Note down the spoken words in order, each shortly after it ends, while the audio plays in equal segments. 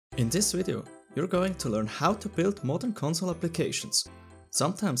In this video, you're going to learn how to build modern console applications.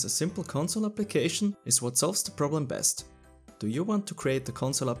 Sometimes a simple console application is what solves the problem best. Do you want to create a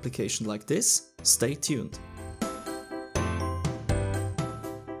console application like this? Stay tuned.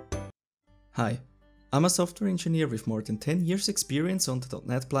 Hi, I'm a software engineer with more than 10 years experience on the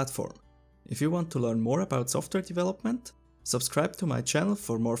 .NET platform. If you want to learn more about software development, subscribe to my channel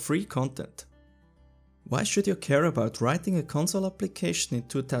for more free content. Why should you care about writing a console application in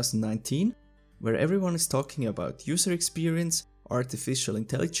 2019, where everyone is talking about user experience, artificial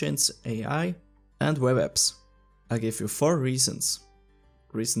intelligence, AI, and web apps? I give you 4 reasons.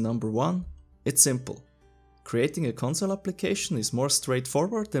 Reason number 1, it's simple. Creating a console application is more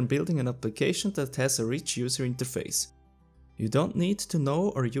straightforward than building an application that has a rich user interface. You don't need to know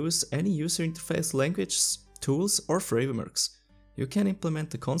or use any user interface languages, tools, or frameworks. You can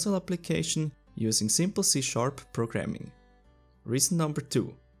implement a console application using simple C# programming. Reason number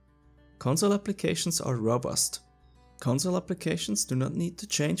 2. Console applications are robust. Console applications do not need to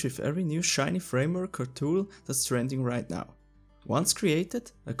change with every new shiny framework or tool that's trending right now. Once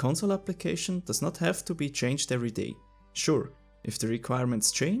created, a console application does not have to be changed every day. Sure, if the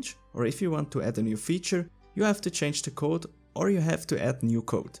requirements change, or if you want to add a new feature, you have to change the code or you have to add new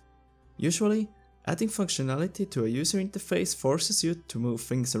code. Usually, adding functionality to a user interface forces you to move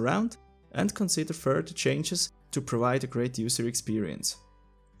things around and consider further changes to provide a great user experience.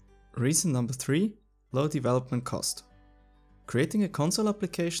 Reason number 3, low development cost. Creating a console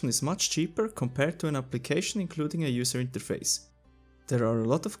application is much cheaper compared to an application including a user interface. There are a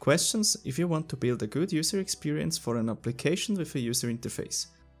lot of questions if you want to build a good user experience for an application with a user interface.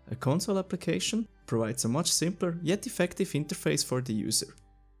 A console application provides a much simpler yet effective interface for the user.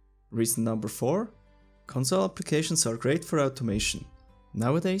 Reason number 4, console applications are great for automation.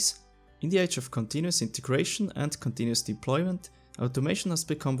 Nowadays, in the age of continuous integration and continuous deployment, automation has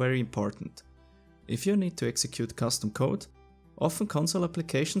become very important. If you need to execute custom code, often console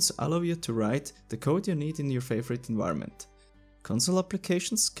applications allow you to write the code you need in your favorite environment. Console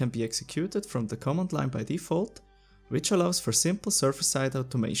applications can be executed from the command line by default, which allows for simple server-side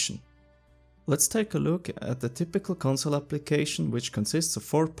automation. Let's take a look at the typical console application, which consists of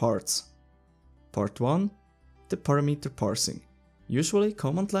 4 parts. Part 1. The parameter parsing. Usually,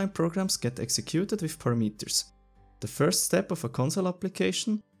 command line programs get executed with parameters. The first step of a console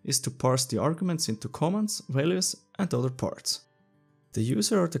application is to parse the arguments into commands, values, and other parts. The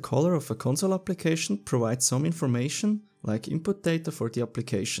user or the caller of a console application provides some information, like input data for the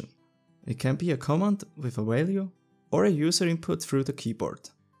application. It can be a command with a value, or a user input through the keyboard.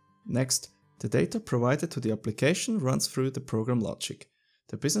 Next, the data provided to the application runs through the program logic.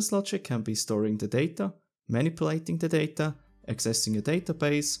 The business logic can be storing the data, manipulating the data, accessing a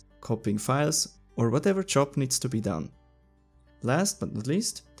database, copying files, or whatever job needs to be done. Last but not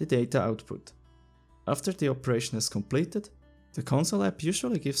least, the data output. After the operation is completed, the console app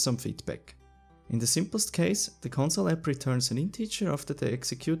usually gives some feedback. In the simplest case, the console app returns an integer after the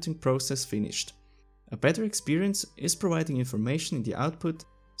executing process finished. A better experience is providing information in the output,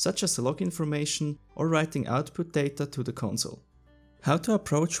 such as the log information or writing output data to the console. How to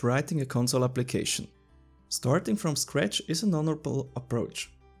approach writing a console application? Starting from scratch is an honorable approach,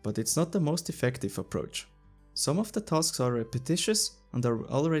 but it's not the most effective approach. Some of the tasks are repetitious and are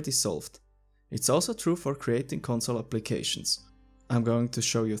already solved. It's also true for creating console applications. I'm going to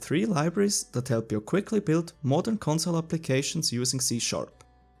show you 3 libraries that help you quickly build modern console applications using C#.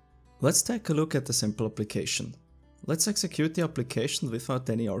 Let's take a look at the simple application. Let's execute the application without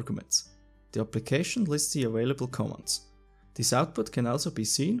any arguments. The application lists the available commands. This output can also be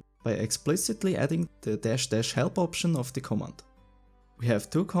seen by explicitly adding the -- help option of the command. We have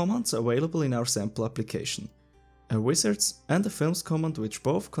 2 commands available in our sample application. A wizards and a films command, which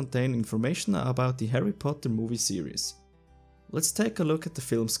both contain information about the Harry Potter movie series. Let's take a look at the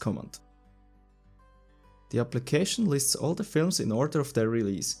films command. The application lists all the films in order of their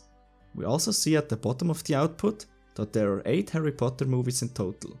release. We also see at the bottom of the output that there are 8 Harry Potter movies in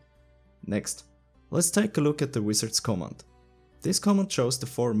total. Next, let's take a look at the wizards command. This command shows the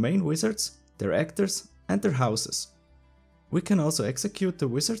 4 main wizards, their actors, and their houses. We can also execute the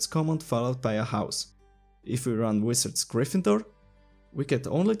wizards command followed by a house. If we run wizards Gryffindor, we get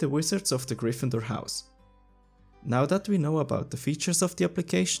only the wizards of the Gryffindor house. Now that we know about the features of the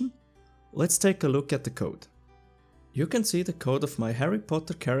application, let's take a look at the code. You can see the code of my Harry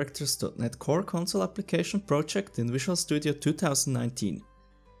Potter Characters.NET Core console application project in Visual Studio 2019.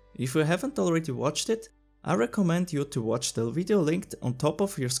 If you haven't already watched it, I recommend you to watch the video linked on top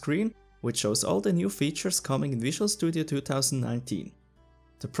of your screen, which shows all the new features coming in Visual Studio 2019.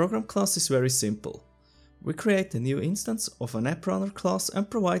 The program class is very simple. We create a new instance of an AppRunner class and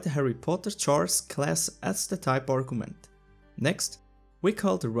provide the Harry Potter jars class as the type argument. Next, we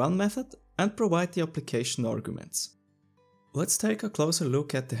call the run method and provide the application arguments. Let's take a closer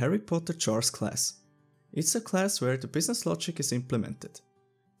look at the Harry Potter jars class. It's a class where the business logic is implemented.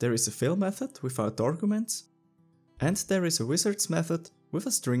 There is a fill method without arguments, and there is a wizards method with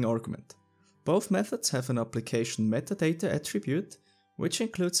a string argument. Both methods have an application metadata attribute, which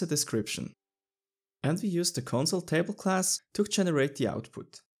includes a description. And we use the ConsoleTable class to generate the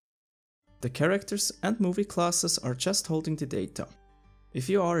output. The characters and movie classes are just holding the data. If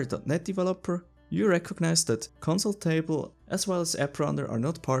you are a .NET developer, you recognize that ConsoleTable as well as AppRunner are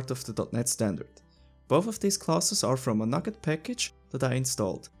not part of the .NET standard. Both of these classes are from a NuGet package that I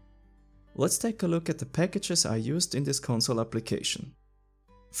installed. Let's take a look at the packages I used in this console application.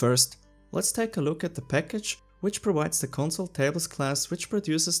 First, let's take a look at the package which provides the ConsoleTables class which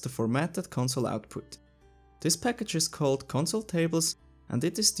produces the formatted console output. This package is called ConsoleTables and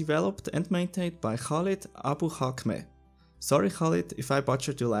it is developed and maintained by Khalid Abu Hakmeh. Sorry Khalid if I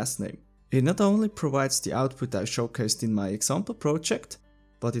butchered your last name. It not only provides the output I showcased in my example project,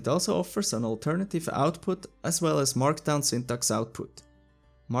 but it also offers an alternative output as well as Markdown syntax output.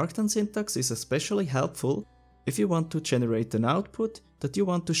 Markdown syntax is especially helpful if you want to generate an output that you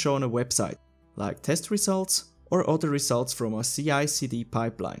want to show on a website, like test results or other results from a CI/CD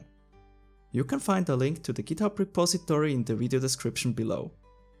pipeline. You can find a link to the GitHub repository in the video description below.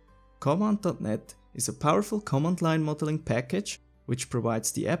 CommandDotNet is a powerful command line modeling package which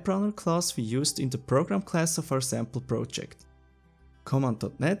provides the AppRunner class we used in the program class of our sample project.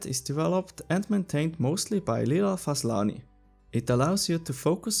 CommandDotNet is developed and maintained mostly by Lila Faslani. It allows you to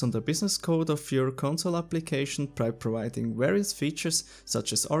focus on the business code of your console application by providing various features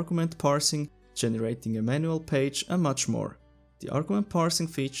such as argument parsing, generating a manual page and much more. The argument parsing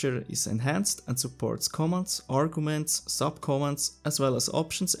feature is enhanced and supports commands, arguments, subcommands, as well as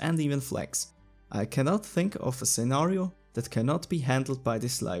options and even flags. I cannot think of a scenario that cannot be handled by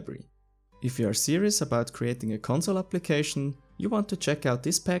this library. If you are serious about creating a console application, you want to check out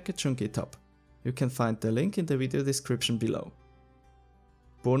this package on GitHub. You can find the link in the video description below.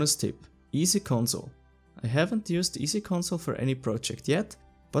 Bonus tip: EasyConsole. I haven't used EasyConsole for any project yet,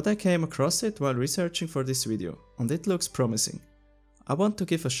 but I came across it while researching for this video, and it looks promising. I want to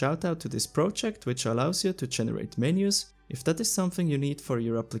give a shout out to this project which allows you to generate menus if that is something you need for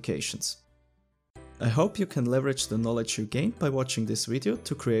your applications. I hope you can leverage the knowledge you gained by watching this video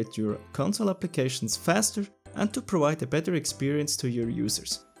to create your console applications faster and to provide a better experience to your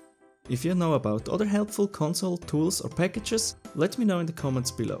users. If you know about other helpful console tools or packages, let me know in the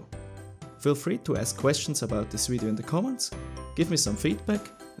comments below. Feel free to ask questions about this video in the comments, give me some feedback,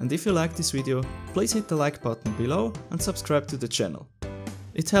 and if you like this video, please hit the like button below and subscribe to the channel.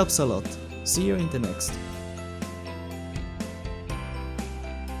 It helps a lot. See you in the next.